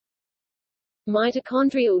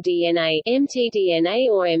Mitochondrial DNA (mtDNA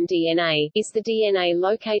or mDNA) is the DNA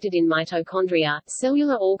located in mitochondria,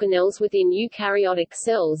 cellular organelles within eukaryotic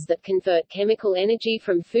cells that convert chemical energy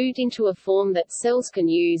from food into a form that cells can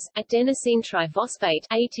use, adenosine triphosphate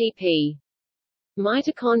 (ATP).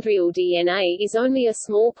 Mitochondrial DNA is only a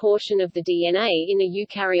small portion of the DNA in a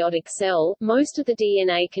eukaryotic cell. Most of the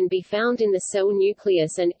DNA can be found in the cell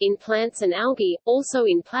nucleus and, in plants and algae, also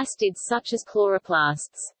in plastids such as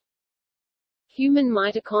chloroplasts. Human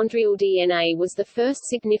mitochondrial DNA was the first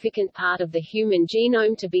significant part of the human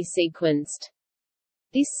genome to be sequenced.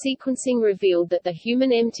 This sequencing revealed that the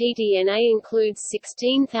human mtDNA includes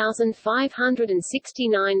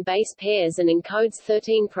 16,569 base pairs and encodes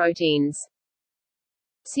 13 proteins.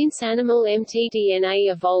 Since animal mtDNA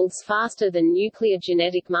evolves faster than nuclear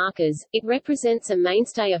genetic markers, it represents a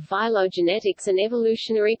mainstay of phylogenetics and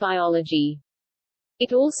evolutionary biology.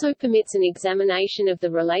 It also permits an examination of the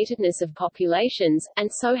relatedness of populations,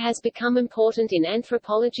 and so has become important in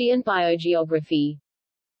anthropology and biogeography.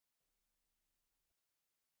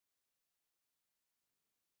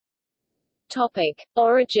 Topic: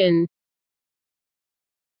 Origin.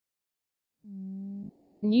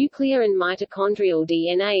 Nuclear and mitochondrial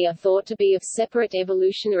DNA are thought to be of separate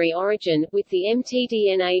evolutionary origin, with the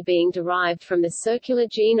mtDNA being derived from the circular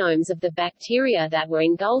genomes of the bacteria that were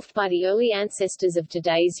engulfed by the early ancestors of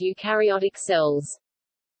today's eukaryotic cells.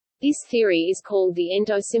 This theory is called the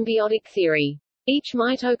endosymbiotic theory. Each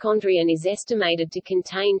mitochondrion is estimated to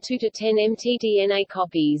contain 2 to 10 mtDNA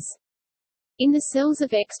copies. In the cells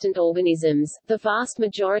of extant organisms, the vast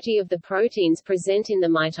majority of the proteins present in the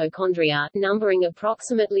mitochondria, numbering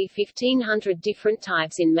approximately 1,500 different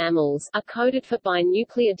types in mammals, are coded for by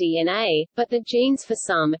nuclear DNA, but the genes for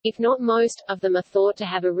some, if not most, of them are thought to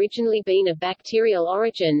have originally been of bacterial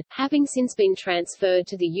origin, having since been transferred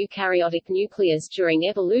to the eukaryotic nucleus during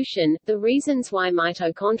evolution. The reasons why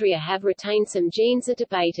mitochondria have retained some genes are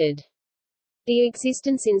debated. The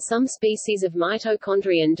existence in some species of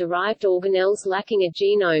mitochondrion-derived organelles lacking a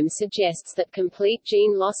genome suggests that complete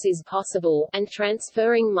gene loss is possible, and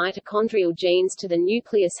transferring mitochondrial genes to the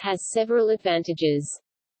nucleus has several advantages.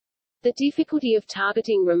 The difficulty of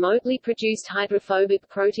targeting remotely produced hydrophobic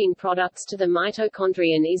protein products to the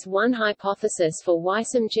mitochondrion is one hypothesis for why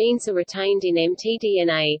some genes are retained in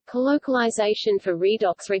mtDNA. Colocalization for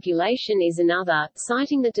redox regulation is another,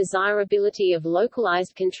 citing the desirability of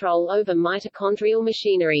localized control over mitochondrial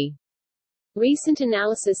machinery. Recent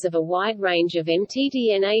analysis of a wide range of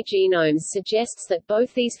mtDNA genomes suggests that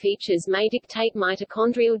both these features may dictate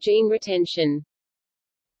mitochondrial gene retention.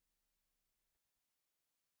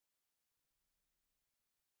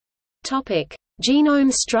 Topic: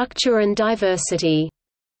 Genome structure and diversity.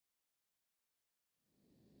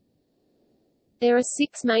 There are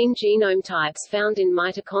 6 main genome types found in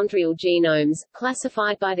mitochondrial genomes,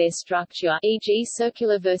 classified by their structure, e.g.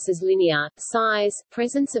 circular versus linear, size,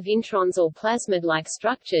 presence of introns or plasmid-like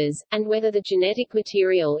structures, and whether the genetic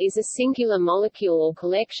material is a singular molecule or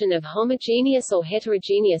collection of homogeneous or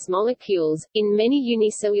heterogeneous molecules. In many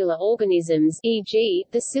unicellular organisms, e.g.,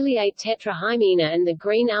 the ciliate tetrahymena and the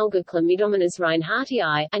green alga Chlamydomonas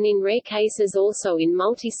reinhardtii, and in rare cases also in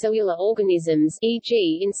multicellular organisms,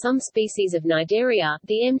 e.g. in some species of the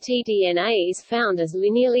mtDNA is found as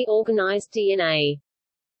linearly organized DNA.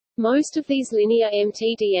 Most of these linear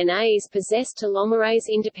mtDNAs possess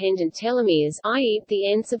telomerase-independent telomeres, i.e., the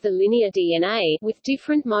ends of the linear DNA, with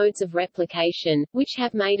different modes of replication, which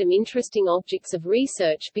have made them interesting objects of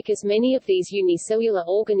research because many of these unicellular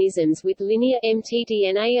organisms with linear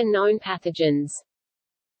mtDNA are known pathogens.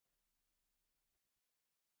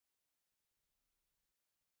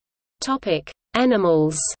 Topic: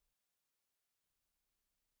 Animals.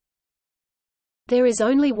 There is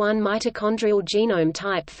only one mitochondrial genome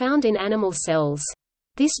type found in animal cells.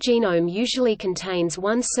 This genome usually contains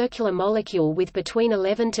one circular molecule with between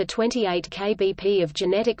 11 to 28 kbp of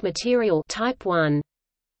genetic material type 1.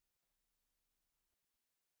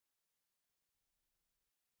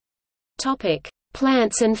 Topic: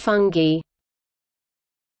 Plants and fungi.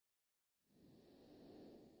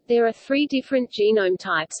 There are 3 different genome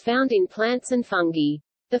types found in plants and fungi.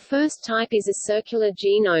 The first type is a circular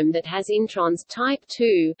genome that has introns type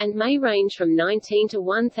 2, and may range from 19 to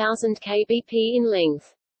 1000 kbp in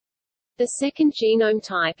length. The second genome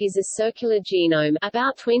type is a circular genome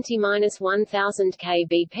about 20–1000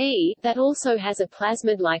 kbp, that also has a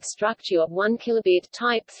plasmid-like structure 1 kilobit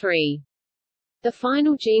type 3. The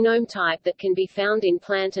final genome type that can be found in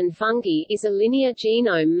plant and fungi is a linear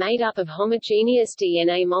genome made up of homogeneous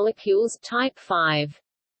DNA molecules type 5.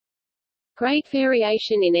 Great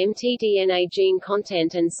variation in mtDNA gene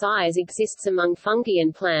content and size exists among fungi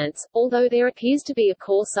and plants, although there appears to be a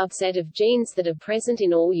core subset of genes that are present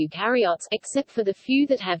in all eukaryotes, except for the few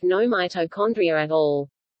that have no mitochondria at all.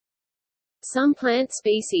 Some plant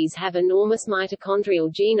species have enormous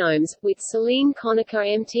mitochondrial genomes, with Silene conica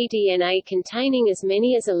mtDNA containing as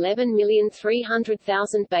many as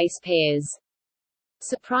 11,300,000 base pairs.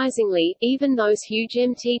 Surprisingly, even those huge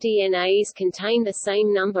mtDNAs contain the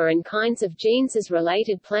same number and kinds of genes as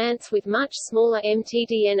related plants with much smaller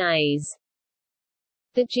mtDNAs.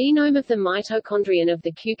 The genome of the mitochondrion of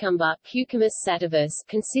the cucumber, Cucumis sativus,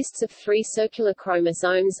 consists of 3 circular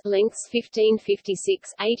chromosomes, lengths 15,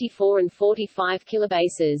 56, 84 and 45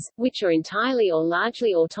 kilobases, which are entirely or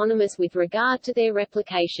largely autonomous with regard to their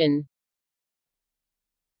replication.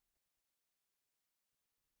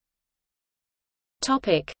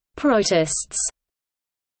 Topic: Protists.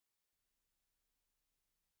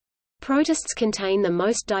 Protists contain the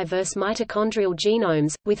most diverse mitochondrial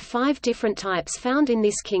genomes, with 5 different types found in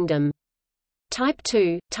this kingdom. Type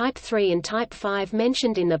 2, Type 3 and Type 5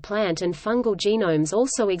 mentioned in the plant and fungal genomes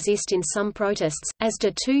also exist in some protists, as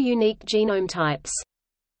do 2 unique genome types.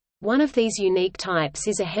 One of these unique types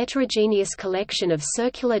is a heterogeneous collection of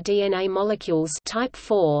circular DNA molecules type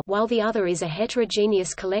 4, while the other is a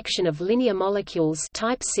heterogeneous collection of linear molecules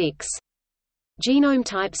type 6. Genome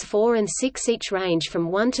types 4 and 6 each range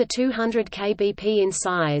from 1 to 200 kbp in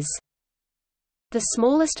size. The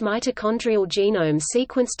smallest mitochondrial genome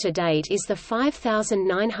sequenced to date is the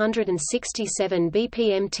 5967 bp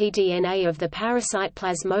mtDNA of the parasite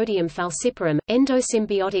Plasmodium falciparum.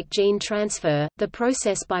 Endosymbiotic gene transfer, the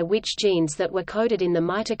process by which genes that were coded in the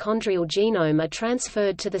mitochondrial genome are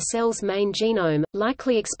transferred to the cell's main genome,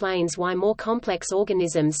 likely explains why more complex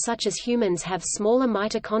organisms such as humans have smaller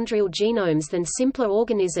mitochondrial genomes than simpler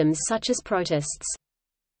organisms such as protists.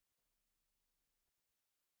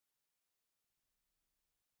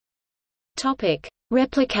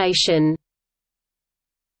 Replication.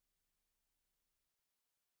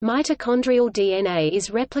 Mitochondrial DNA is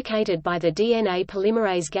replicated by the DNA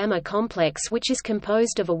polymerase gamma complex, which is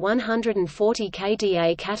composed of a 140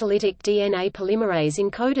 kDa catalytic DNA polymerase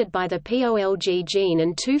encoded by the POLG gene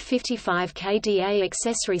and 255 kDa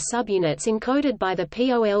accessory subunits encoded by the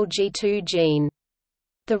POLG2 gene.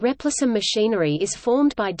 The replisome machinery is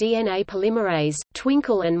formed by DNA polymerase,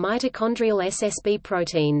 twinkle and mitochondrial SSB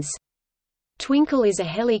proteins. Twinkle is a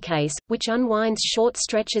helicase, which unwinds short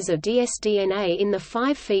stretches of dsDNA in the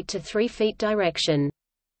 5' to 3' direction.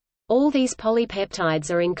 All these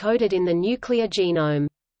polypeptides are encoded in the nuclear genome.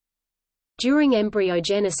 During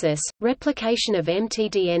embryogenesis, replication of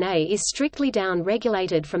mtDNA is strictly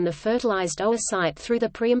down-regulated from the fertilized oocyte through the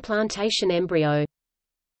preimplantation embryo.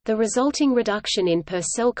 The resulting reduction in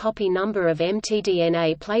per-cell copy number of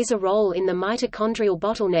mtDNA plays a role in the mitochondrial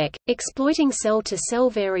bottleneck, exploiting cell-to-cell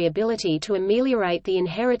variability to ameliorate the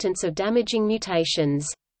inheritance of damaging mutations.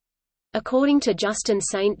 According to Justin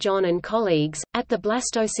St. John and colleagues, at the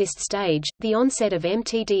blastocyst stage, the onset of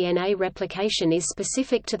mtDNA replication is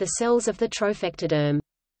specific to the cells of the trophectoderm.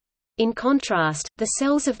 In contrast, the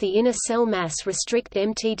cells of the inner cell mass restrict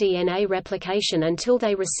mtDNA replication until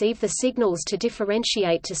they receive the signals to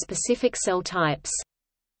differentiate to specific cell types.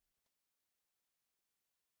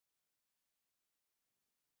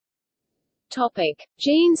 Topic: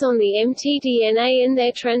 Genes on the mtDNA and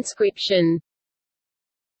their transcription.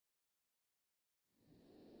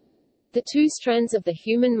 The 2 strands of the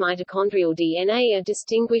human mitochondrial DNA are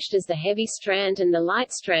distinguished as the heavy strand and the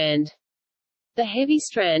light strand. The heavy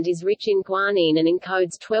strand is rich in guanine and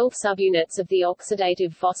encodes 12 subunits of the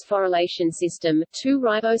oxidative phosphorylation system, 2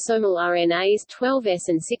 ribosomal RNAs 12S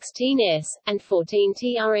and 16S, and 14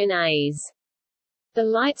 tRNAs. The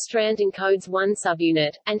light strand encodes 1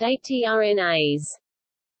 subunit, and 8 tRNAs.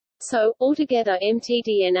 So, altogether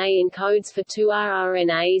mtDNA encodes for 2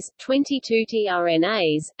 rRNAs, 22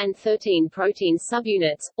 tRNAs, and 13 protein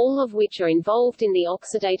subunits, all of which are involved in the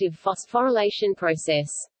oxidative phosphorylation process.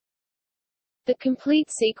 The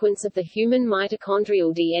complete sequence of the human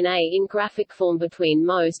mitochondrial DNA in graphic form between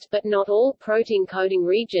most but not all protein coding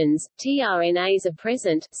regions, tRNAs are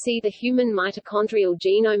present. See the human mitochondrial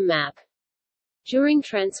genome map. During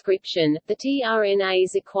transcription, the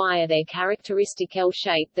tRNAs acquire their characteristic L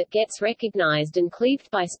shape that gets recognized and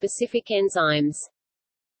cleaved by specific enzymes.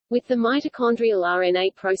 With the mitochondrial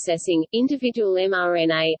RNA processing, individual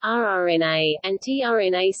mRNA, rRNA, and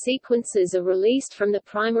tRNA sequences are released from the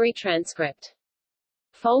primary transcript.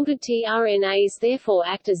 Folded tRNAs therefore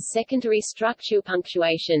act as secondary structure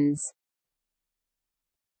punctuations.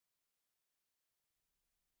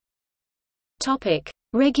 Topic: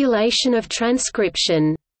 Regulation of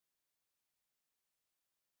transcription.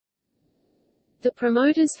 The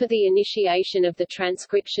promoters for the initiation of the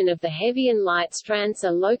transcription of the heavy and light strands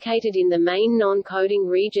are located in the main non-coding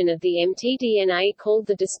region of the mtDNA called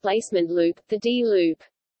the displacement loop, the D loop.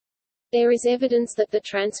 There is evidence that the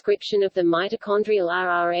transcription of the mitochondrial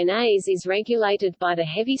rRNAs is regulated by the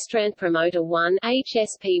heavy strand promoter 1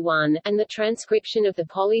 (HSP1), and the transcription of the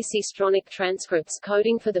polycistronic transcripts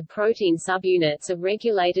coding for the protein subunits are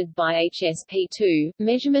regulated by HSP2.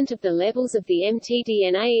 Measurement of the levels of the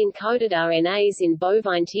mtDNA encoded RNAs in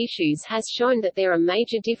bovine tissues has shown that there are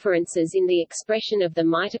major differences in the expression of the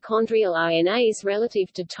mitochondrial RNAs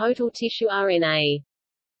relative to total tissue RNA.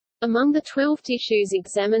 Among the 12 tissues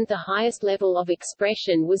examined, the highest level of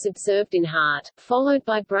expression was observed in heart, followed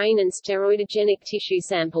by brain and steroidogenic tissue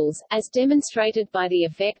samples, as demonstrated by the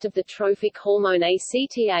effect of the trophic hormone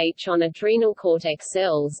ACTH on adrenal cortex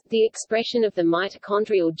cells. The expression of the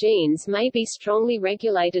mitochondrial genes may be strongly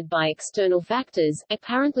regulated by external factors,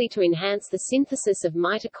 apparently to enhance the synthesis of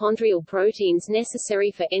mitochondrial proteins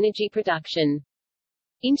necessary for energy production.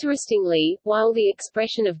 Interestingly, while the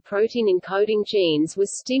expression of protein-encoding genes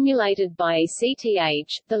was stimulated by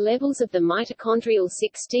ACTH, the levels of the mitochondrial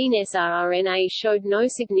 16S rRNA showed no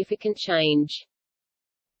significant change.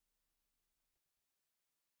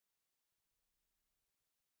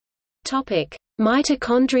 Topic: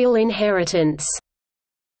 Mitochondrial inheritance.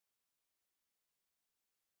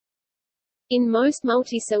 In most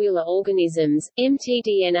multicellular organisms,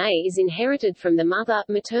 mtDNA is inherited from the mother,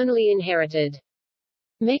 maternally inherited.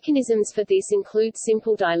 Mechanisms for this include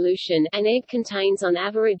simple dilution. An egg contains on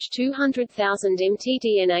average 200,000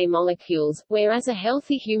 mtDNA molecules, whereas a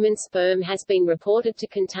healthy human sperm has been reported to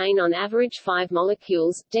contain on average 5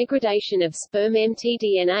 molecules. Degradation of sperm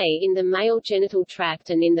mtDNA in the male genital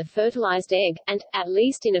tract and in the fertilized egg, and, at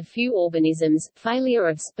least in a few organisms, failure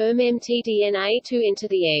of sperm mtDNA to enter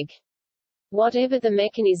the egg. Whatever the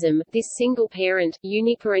mechanism, this single-parent,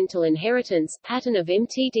 uniparental inheritance pattern of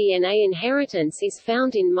mtDNA inheritance is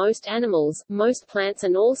found in most animals, most plants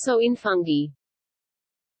and also in fungi.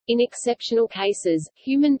 In exceptional cases,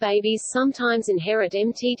 human babies sometimes inherit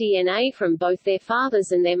mtDNA from both their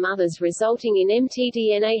fathers and their mothers, resulting in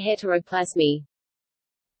mtDNA heteroplasmy.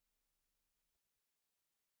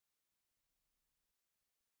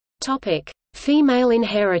 Topic: Female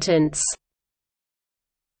inheritance.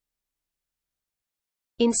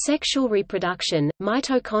 In sexual reproduction,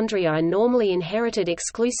 mitochondria are normally inherited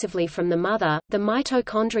exclusively from the mother. The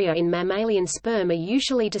mitochondria in mammalian sperm are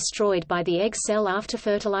usually destroyed by the egg cell after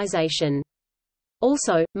fertilization.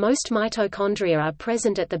 Also, most mitochondria are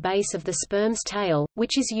present at the base of the sperm's tail,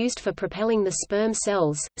 which is used for propelling the sperm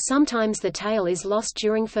cells. Sometimes the tail is lost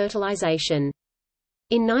during fertilization.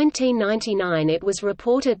 In 1999 it was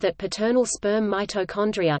reported that paternal sperm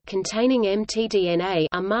mitochondria containing mtDNA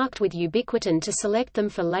are marked with ubiquitin to select them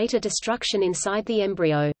for later destruction inside the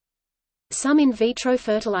embryo. Some in vitro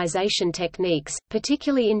fertilization techniques,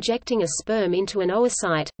 particularly injecting a sperm into an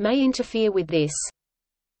oocyte, may interfere with this.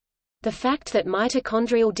 The fact that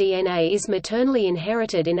mitochondrial DNA is maternally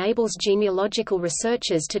inherited enables genealogical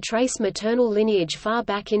researchers to trace maternal lineage far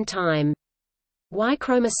back in time.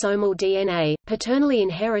 Y-chromosomal DNA, paternally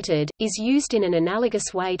inherited, is used in an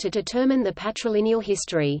analogous way to determine the patrilineal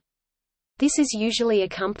history. This is usually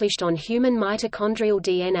accomplished on human mitochondrial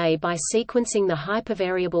DNA by sequencing the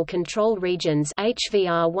hypervariable control regions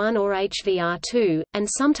HVR1 or HVR2, and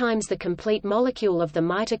sometimes the complete molecule of the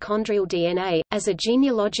mitochondrial DNA, as a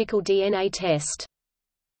genealogical DNA test.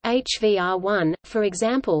 HVR1, for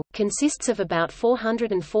example, consists of about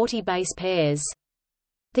 440 base pairs.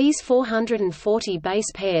 These 440 base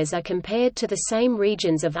pairs are compared to the same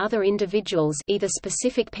regions of other individuals, either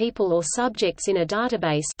specific people or subjects in a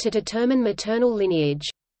database, to determine maternal lineage.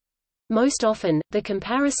 Most often, the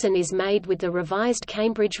comparison is made with the revised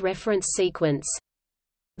Cambridge reference sequence.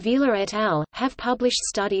 Vila et al. Have published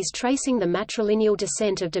studies tracing the matrilineal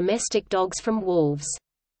descent of domestic dogs from wolves.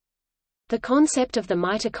 The concept of the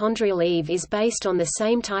mitochondrial Eve is based on the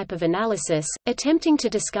same type of analysis, attempting to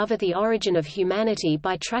discover the origin of humanity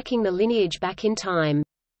by tracking the lineage back in time.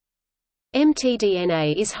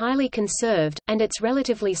 mtDNA is highly conserved, and its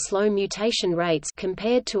relatively slow mutation rates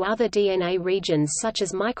compared to other DNA regions such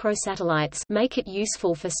as microsatellites make it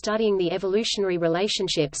useful for studying the evolutionary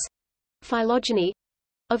relationships—phylogeny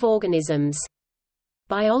of organisms.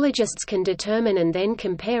 Biologists can determine and then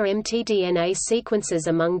compare mtDNA sequences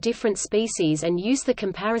among different species and use the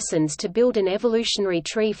comparisons to build an evolutionary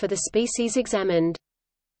tree for the species examined.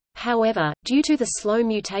 However, due to the slow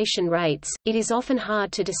mutation rates, it is often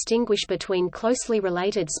hard to distinguish between closely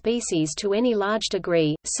related species to any large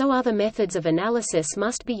degree, so other methods of analysis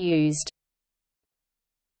must be used.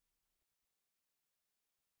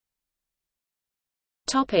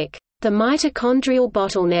 The mitochondrial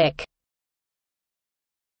bottleneck.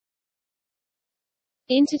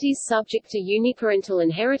 Entities subject to uniparental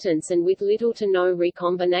inheritance and with little to no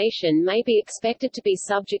recombination may be expected to be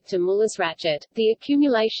subject to Muller's ratchet, the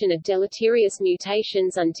accumulation of deleterious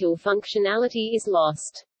mutations until functionality is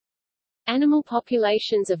lost. Animal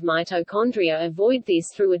populations of mitochondria avoid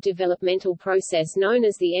this through a developmental process known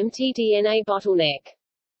as the mtDNA bottleneck.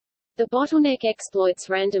 The bottleneck exploits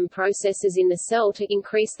random processes in the cell to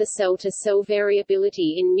increase the cell-to-cell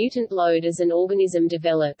variability in mutant load as an organism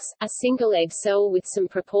develops. A single egg cell with some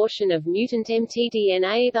proportion of mutant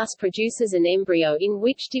mtDNA thus produces an embryo in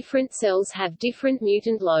which different cells have different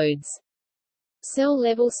mutant loads.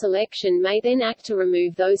 Cell-level selection may then act to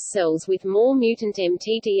remove those cells with more mutant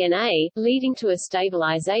mtDNA, leading to a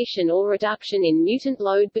stabilization or reduction in mutant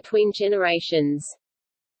load between generations.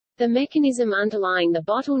 The mechanism underlying the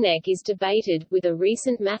bottleneck is debated, with a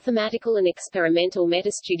recent mathematical and experimental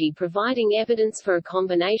metastudy providing evidence for a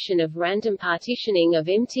combination of random partitioning of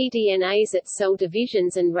mtDNAs at cell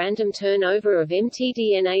divisions and random turnover of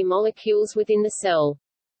mtDNA molecules within the cell.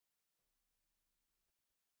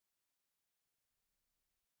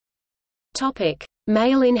 Topic: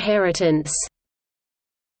 Male inheritance.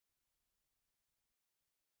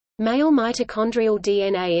 Male mitochondrial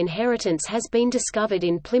DNA inheritance has been discovered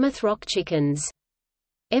in Plymouth Rock chickens.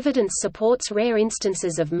 Evidence supports rare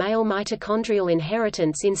instances of male mitochondrial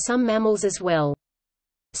inheritance in some mammals as well.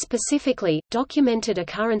 Specifically, documented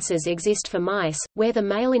occurrences exist for mice, where the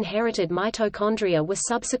male inherited mitochondria were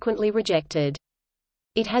subsequently rejected.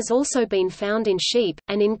 It has also been found in sheep,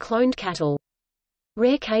 and in cloned cattle.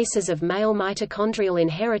 Rare cases of male mitochondrial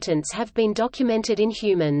inheritance have been documented in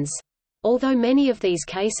humans. Although many of these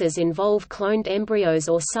cases involve cloned embryos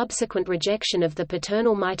or subsequent rejection of the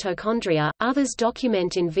paternal mitochondria, others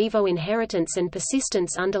document in vivo inheritance and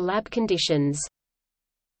persistence under lab conditions.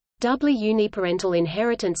 Doubly uniparental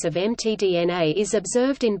inheritance of mtDNA is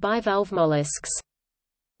observed in bivalve mollusks.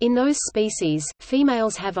 In those species,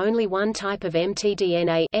 females have only one type of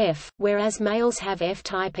mtDNA F, whereas males have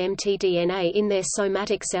F-type mtDNA in their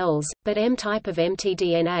somatic cells, but M-type of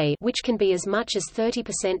mtDNA, which can be as much as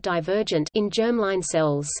 30% divergent, in germline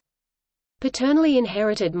cells. Paternally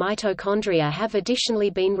inherited mitochondria have additionally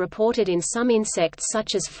been reported in some insects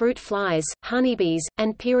such as fruit flies, honeybees,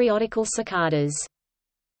 and periodical cicadas.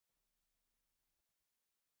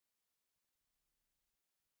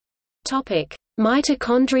 Topic: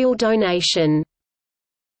 Mitochondrial donation.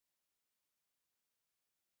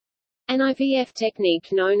 An IVF technique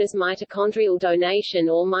known as mitochondrial donation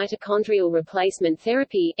or mitochondrial replacement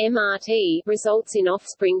therapy (MRT) results in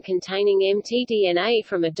offspring containing mtDNA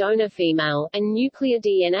from a donor female, and nuclear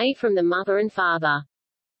DNA from the mother and father.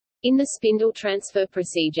 In the spindle transfer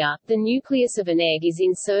procedure, the nucleus of an egg is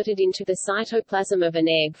inserted into the cytoplasm of an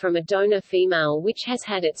egg from a donor female which has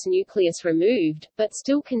had its nucleus removed, but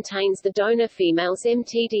still contains the donor female's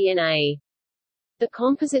mtDNA. The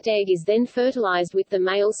composite egg is then fertilized with the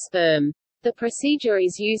male's sperm. The procedure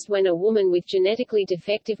is used when a woman with genetically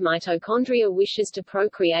defective mitochondria wishes to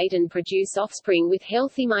procreate and produce offspring with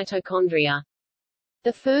healthy mitochondria.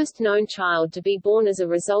 The first known child to be born as a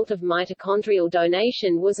result of mitochondrial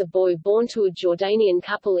donation was a boy born to a Jordanian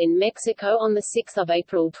couple in Mexico on 6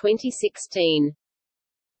 April 2016.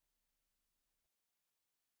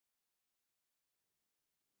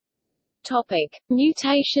 Topic: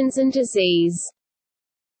 Mutations and disease.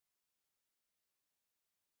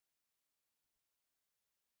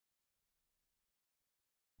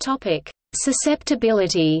 Topic: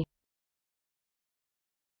 Susceptibility.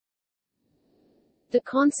 The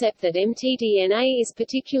concept that mtDNA is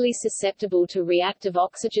particularly susceptible to reactive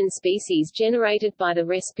oxygen species generated by the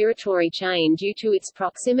respiratory chain due to its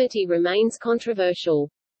proximity remains controversial.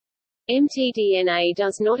 mtDNA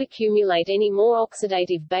does not accumulate any more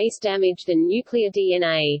oxidative base damage than nuclear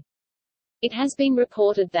DNA. It has been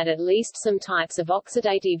reported that at least some types of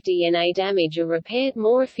oxidative DNA damage are repaired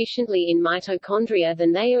more efficiently in mitochondria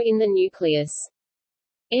than they are in the nucleus.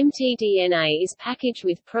 mtDNA is packaged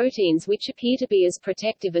with proteins which appear to be as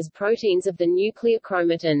protective as proteins of the nuclear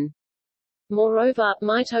chromatin. Moreover,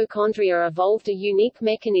 mitochondria evolved a unique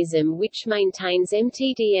mechanism which maintains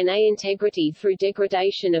mtDNA integrity through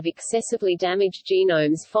degradation of excessively damaged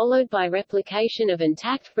genomes followed by replication of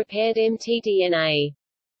intact, repaired mtDNA.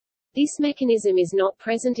 This mechanism is not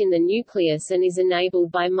present in the nucleus and is enabled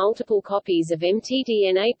by multiple copies of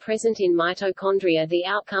mtDNA present in mitochondria. The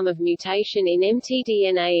outcome of mutation in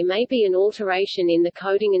mtDNA may be an alteration in the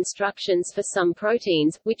coding instructions for some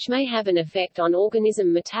proteins, which may have an effect on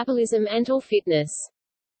organism metabolism and/or fitness.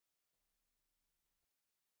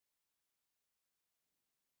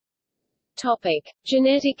 Topic: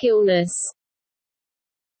 Genetic illness.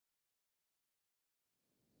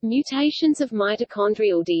 Mutations of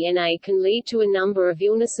mitochondrial DNA can lead to a number of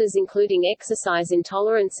illnesses including exercise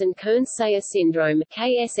intolerance and Kearns-Sayre syndrome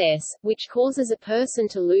 (KSS), which causes a person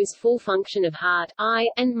to lose full function of heart, eye,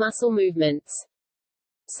 and muscle movements.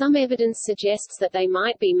 Some evidence suggests that they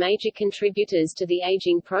might be major contributors to the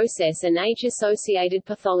aging process and age-associated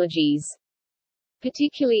pathologies.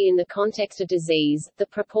 Particularly in the context of disease, the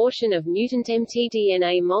proportion of mutant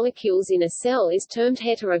mtDNA molecules in a cell is termed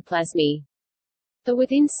heteroplasmy. The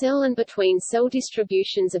within-cell and between-cell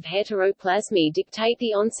distributions of heteroplasmy dictate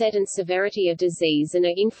the onset and severity of disease and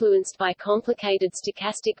are influenced by complicated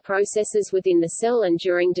stochastic processes within the cell and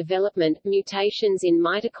during development. Mutations in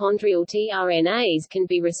mitochondrial tRNAs can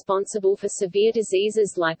be responsible for severe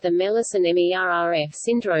diseases like the MELLIS and MERRF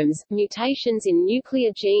syndromes. Mutations in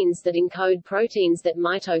nuclear genes that encode proteins that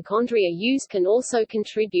mitochondria use can also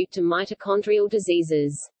contribute to mitochondrial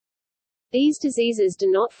diseases. These diseases do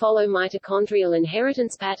not follow mitochondrial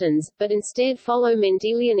inheritance patterns, but instead follow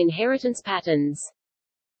Mendelian inheritance patterns.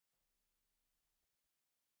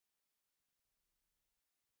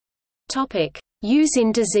 Topic: Use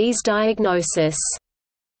in disease diagnosis.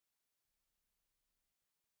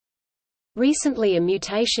 Recently, a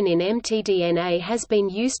mutation in mtDNA has been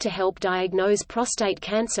used to help diagnose prostate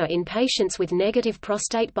cancer in patients with negative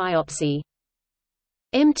prostate biopsy.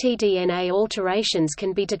 mtDNA alterations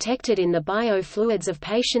can be detected in the biofluids of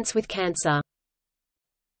patients with cancer.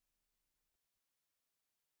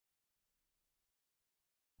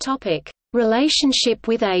 Topic: Relationship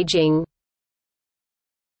with aging.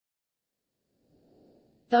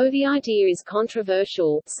 Though the idea is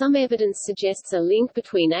controversial, some evidence suggests a link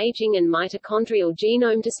between aging and mitochondrial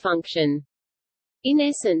genome dysfunction. In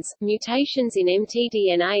essence, mutations in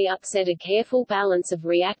mtDNA upset a careful balance of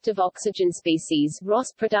reactive oxygen species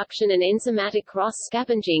ROS production and enzymatic ROS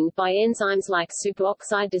scavenging by enzymes like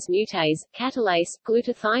superoxide dismutase, catalase,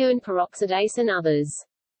 glutathione peroxidase and others.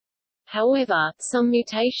 However, some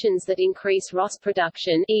mutations that increase ROS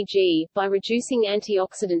production, e.g., by reducing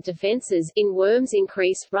antioxidant defenses, in worms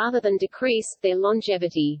increase, rather than decrease, their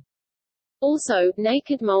longevity. Also,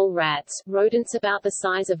 naked mole rats, rodents about the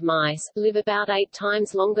size of mice, live about 8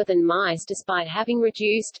 times longer than mice despite having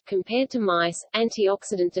reduced, compared to mice,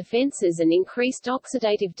 antioxidant defenses and increased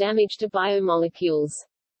oxidative damage to biomolecules.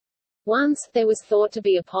 Once, there was thought to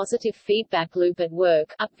be a positive feedback loop at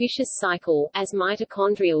work, a vicious cycle, as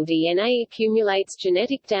mitochondrial DNA accumulates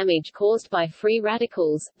genetic damage caused by free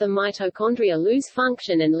radicals, the mitochondria lose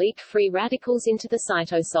function and leak free radicals into the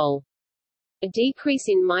cytosol. A decrease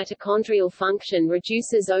in mitochondrial function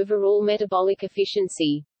reduces overall metabolic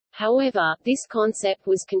efficiency. However, this concept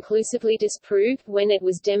was conclusively disproved when it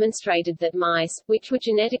was demonstrated that mice, which were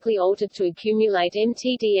genetically altered to accumulate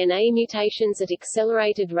mtDNA mutations at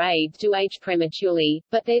accelerated rate, do age prematurely,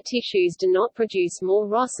 but their tissues do not produce more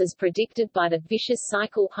ROS as predicted by the vicious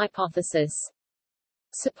cycle hypothesis.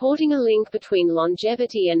 Supporting a link between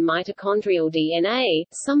longevity and mitochondrial DNA,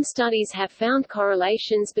 some studies have found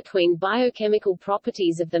correlations between biochemical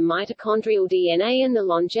properties of the mitochondrial DNA and the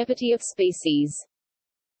longevity of species.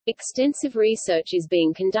 Extensive research is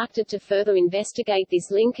being conducted to further investigate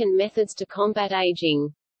this link and methods to combat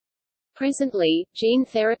aging. Presently, gene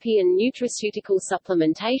therapy and nutraceutical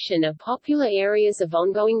supplementation are popular areas of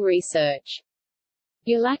ongoing research.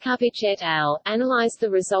 Yulakovich et al. Analyzed the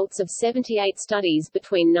results of 78 studies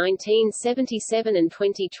between 1977 and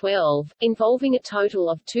 2012, involving a total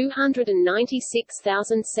of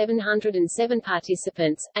 296,707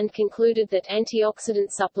 participants, and concluded that antioxidant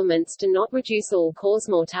supplements do not reduce all-cause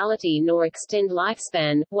mortality nor extend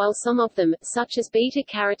lifespan, while some of them, such as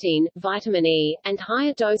beta-carotene, vitamin E, and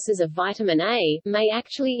higher doses of vitamin A, may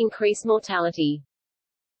actually increase mortality.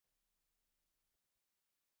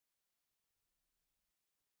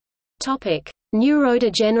 Topic: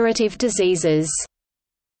 Neurodegenerative diseases.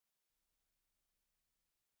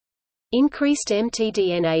 Increased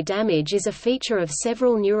mtDNA damage is a feature of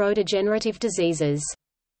several neurodegenerative diseases.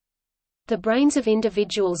 The brains of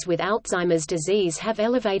individuals with Alzheimer's disease have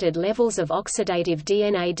elevated levels of oxidative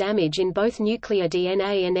DNA damage in both nuclear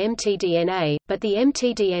DNA and mtDNA, but the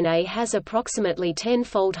mtDNA has approximately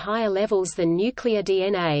 10-fold higher levels than nuclear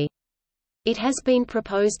DNA. It has been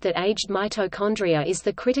proposed that aged mitochondria is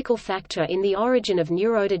the critical factor in the origin of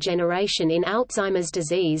neurodegeneration in Alzheimer's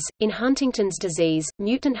disease. In Huntington's disease,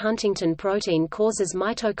 mutant huntingtin protein causes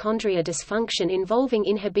mitochondria dysfunction involving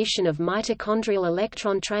inhibition of mitochondrial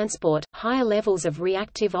electron transport, higher levels of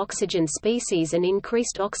reactive oxygen species and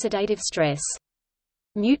increased oxidative stress.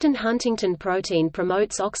 Mutant Huntington protein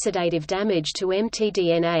promotes oxidative damage to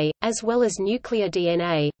mtDNA, as well as nuclear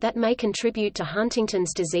DNA, that may contribute to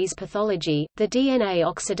Huntington's disease pathology. The DNA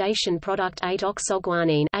oxidation product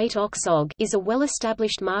 8-oxoguanine is a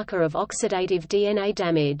well-established marker of oxidative DNA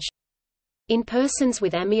damage. In persons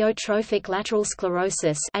with amyotrophic lateral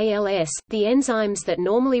sclerosis (ALS), the enzymes that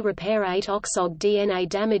normally repair 8-oxog DNA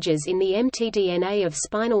damages in the mtDNA of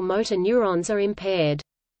spinal motor neurons are impaired.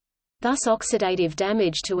 Thus oxidative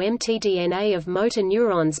damage to mtDNA of motor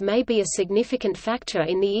neurons may be a significant factor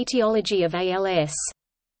in the etiology of ALS.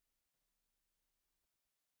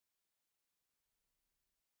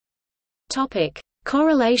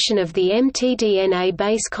 Correlation of the mtDNA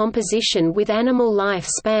base composition with animal life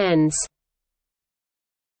spans.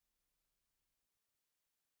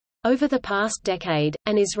 Over the past decade,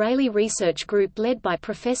 an Israeli research group led by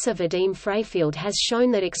Professor Vadim Freyfield has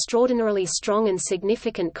shown that extraordinarily strong and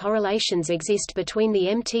significant correlations exist between the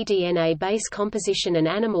mtDNA base composition and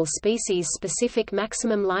animal species-specific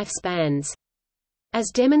maximum lifespans.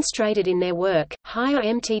 As demonstrated in their work, higher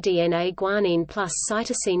mtDNA guanine plus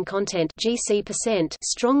cytosine content (GC%)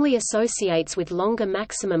 strongly associates with longer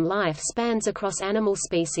maximum lifespans across animal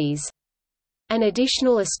species. An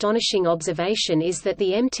additional astonishing observation is that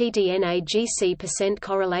the mtDNA GC%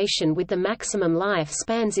 correlation with the maximum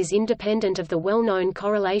lifespans is independent of the well-known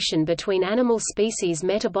correlation between animal species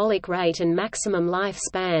metabolic rate and maximum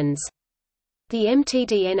lifespans. The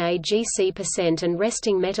mtDNA GC% and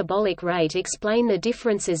resting metabolic rate explain the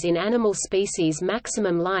differences in animal species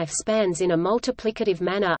maximum lifespans in a multiplicative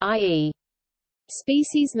manner, i.e.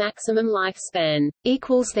 species maximum lifespan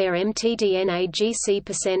equals their mtDNA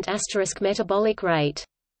GC% * metabolic rate.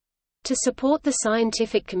 To support the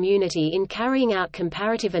scientific community in carrying out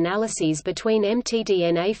comparative analyses between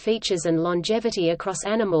mtDNA features and longevity across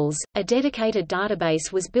animals, a dedicated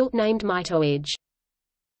database was built named Mitochondrial.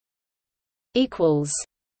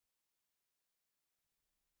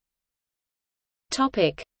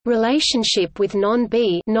 Topic: Relationship with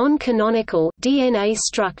non-canonical DNA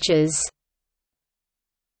structures.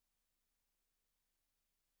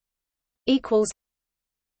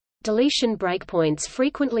 Deletion breakpoints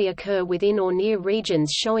frequently occur within or near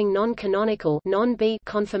regions showing non-canonical non-B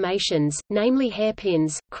conformations, namely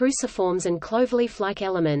hairpins, cruciforms and cloverleaf-like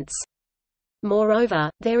elements. Moreover,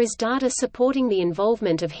 there is data supporting the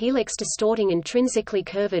involvement of helix-distorting intrinsically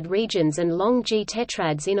curved regions and long G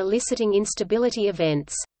tetrads in eliciting instability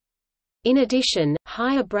events. In addition,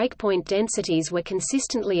 higher breakpoint densities were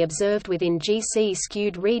consistently observed within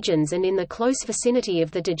GC-skewed regions and in the close vicinity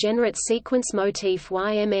of the degenerate sequence motif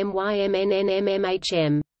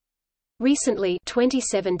YMM-YMNNMMHM. Recently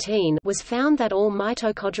 2017 was found that all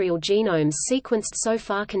mitochondrial genomes sequenced so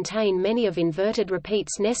far contain many of inverted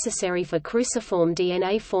repeats necessary for cruciform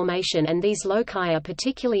DNA formation, and these loci are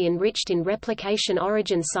particularly enriched in replication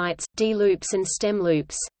origin sites, D loops and stem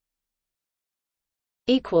loops.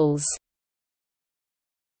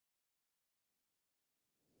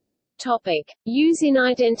 Use in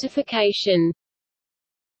identification.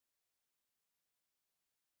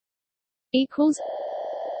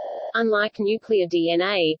 Unlike nuclear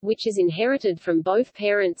DNA, which is inherited from both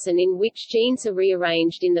parents and in which genes are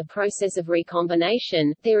rearranged in the process of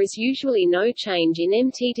recombination, there is usually no change in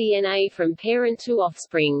mtDNA from parent to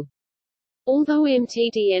offspring. Although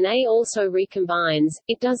mtDNA also recombines,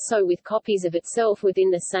 it does so with copies of itself within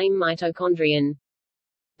the same mitochondrion.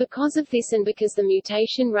 Because of this and because the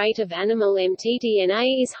mutation rate of animal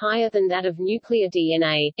mtDNA is higher than that of nuclear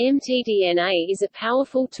DNA, mtDNA is a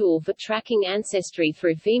powerful tool for tracking ancestry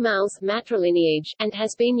through females matrilineage, and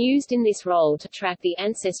has been used in this role to track the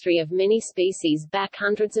ancestry of many species back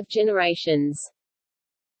hundreds of generations.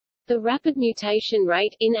 The rapid mutation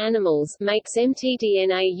rate in animals makes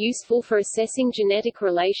mtDNA useful for assessing genetic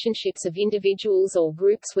relationships of individuals or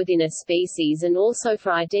groups within a species, and also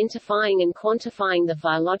for identifying and quantifying the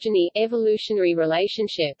phylogeny evolutionary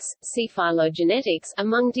relationships, see phylogenetics,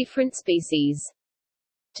 among different species.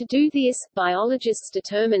 To do this, biologists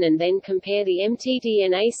determine and then compare the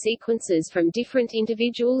mtDNA sequences from different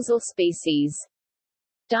individuals or species.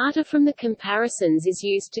 Data from the comparisons is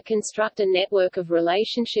used to construct a network of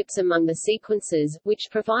relationships among the sequences, which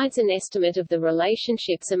provides an estimate of the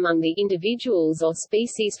relationships among the individuals or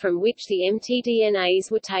species from which the mtDNAs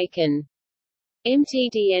were taken.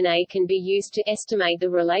 mtDNA can be used to estimate the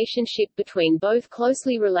relationship between both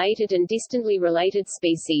closely related and distantly related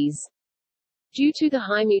species. Due to the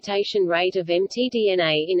high mutation rate of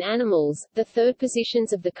mtDNA in animals, the third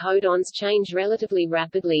positions of the codons change relatively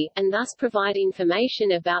rapidly, and thus provide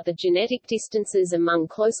information about the genetic distances among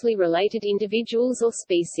closely related individuals or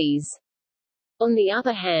species. On the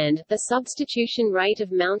other hand, the substitution rate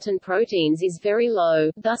of mountain proteins is very low,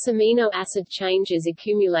 thus amino acid changes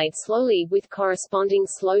accumulate slowly, with corresponding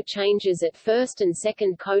slow changes at first and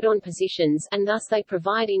second codon positions, and thus they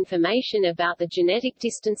provide information about the genetic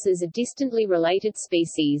distances of distantly related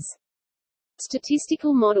species.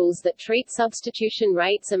 Statistical models that treat substitution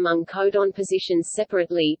rates among codon positions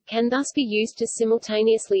separately, can thus be used to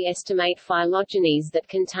simultaneously estimate phylogenies that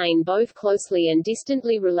contain both closely and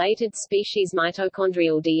distantly related species.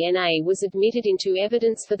 Mitochondrial DNA was admitted into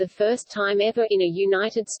evidence for the first time ever in a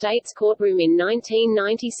United States courtroom in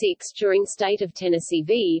 1996 during State of Tennessee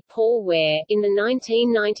v. Paul Ware. In the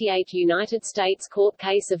 1998 United States court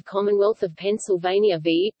case of Commonwealth of Pennsylvania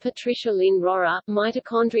v. Patricia Lynn Rohrer,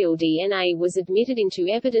 mitochondrial DNA was admitted into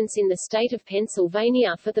evidence in the state of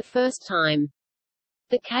Pennsylvania for the first time.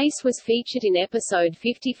 The case was featured in episode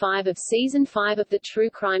 55 of Season 5 of the true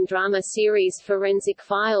crime drama series Forensic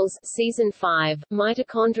Files, Season 5.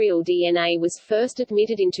 Mitochondrial DNA was first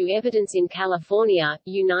admitted into evidence in California,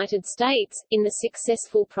 United States, in the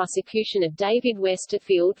successful prosecution of David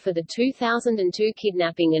Westerfield for the 2002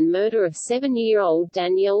 kidnapping and murder of 7-year-old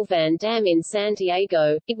Danielle Van Dam in San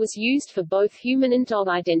Diego. It was used for both human and dog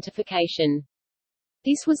identification.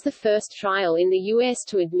 This was the first trial in the U.S.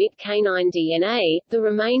 to admit canine DNA. The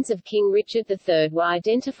remains of King Richard III were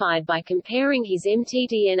identified by comparing his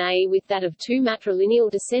mtDNA with that of two matrilineal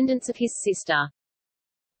descendants of his sister.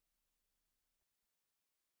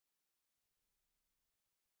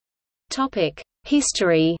 Topic: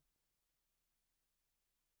 History.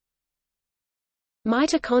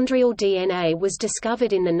 Mitochondrial DNA was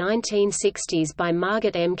discovered in the 1960s by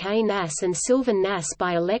Margaret M. K. Nass and Sylvan Nass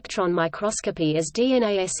by electron microscopy as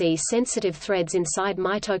DNA-SE-sensitive threads inside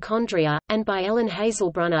mitochondria, and by Ellen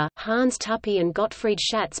Hazelbrunner, Hans Tuppy and Gottfried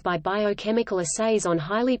Schatz by biochemical assays on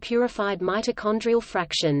highly purified mitochondrial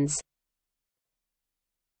fractions.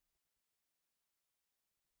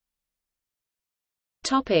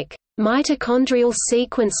 Mitochondrial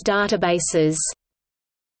sequence databases.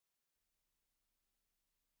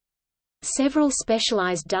 Several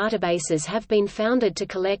specialized databases have been founded to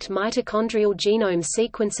collect mitochondrial genome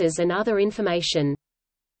sequences and other information.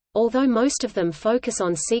 Although most of them focus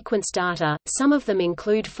on sequence data, some of them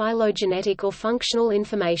include phylogenetic or functional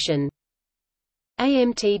information.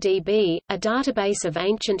 AMTDB, a database of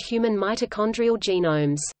ancient human mitochondrial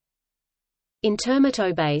genomes.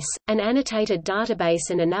 Intermitobase, an annotated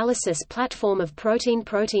database and analysis platform of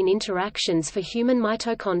protein-protein interactions for human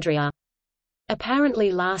mitochondria.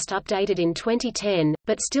 Apparently last updated in 2010,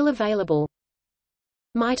 but still available.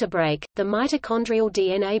 MitoBreak, the mitochondrial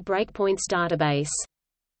DNA breakpoints database.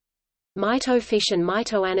 MitoFish and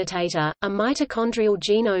MitoAnnotator, a mitochondrial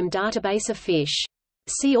genome database of fish.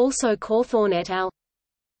 See also Cawthorne et al.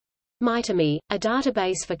 MitoMe, a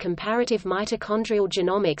database for comparative mitochondrial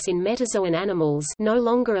genomics in metazoan animals, no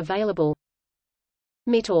longer available.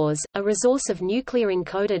 MITORS, a resource of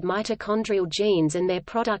nuclear-encoded mitochondrial genes and their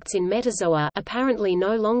products in metazoa, apparently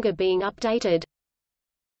no longer being updated.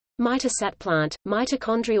 Mitosatplant,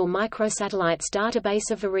 mitochondrial microsatellites database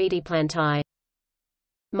of Viridiplantae.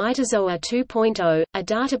 Mitozoa 2.0, a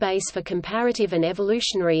database for comparative and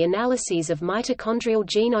evolutionary analyses of mitochondrial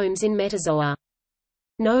genomes in metazoa.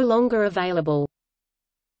 No longer available.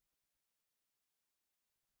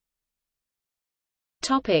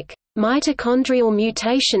 Topic: Mitochondrial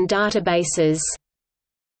mutation databases.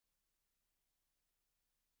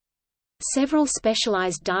 Several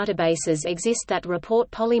specialized databases exist that report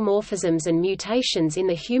polymorphisms and mutations in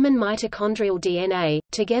the human mitochondrial DNA,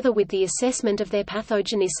 together with the assessment of their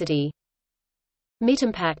pathogenicity.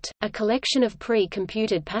 MitImpact, a collection of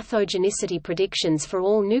pre-computed pathogenicity predictions for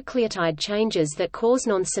all nucleotide changes that cause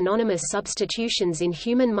non-synonymous substitutions in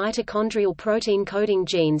human mitochondrial protein coding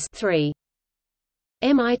genes. 3.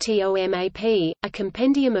 MITOMAP, a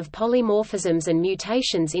compendium of polymorphisms and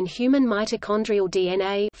mutations in human mitochondrial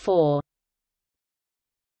DNA. 4.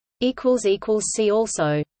 See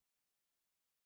also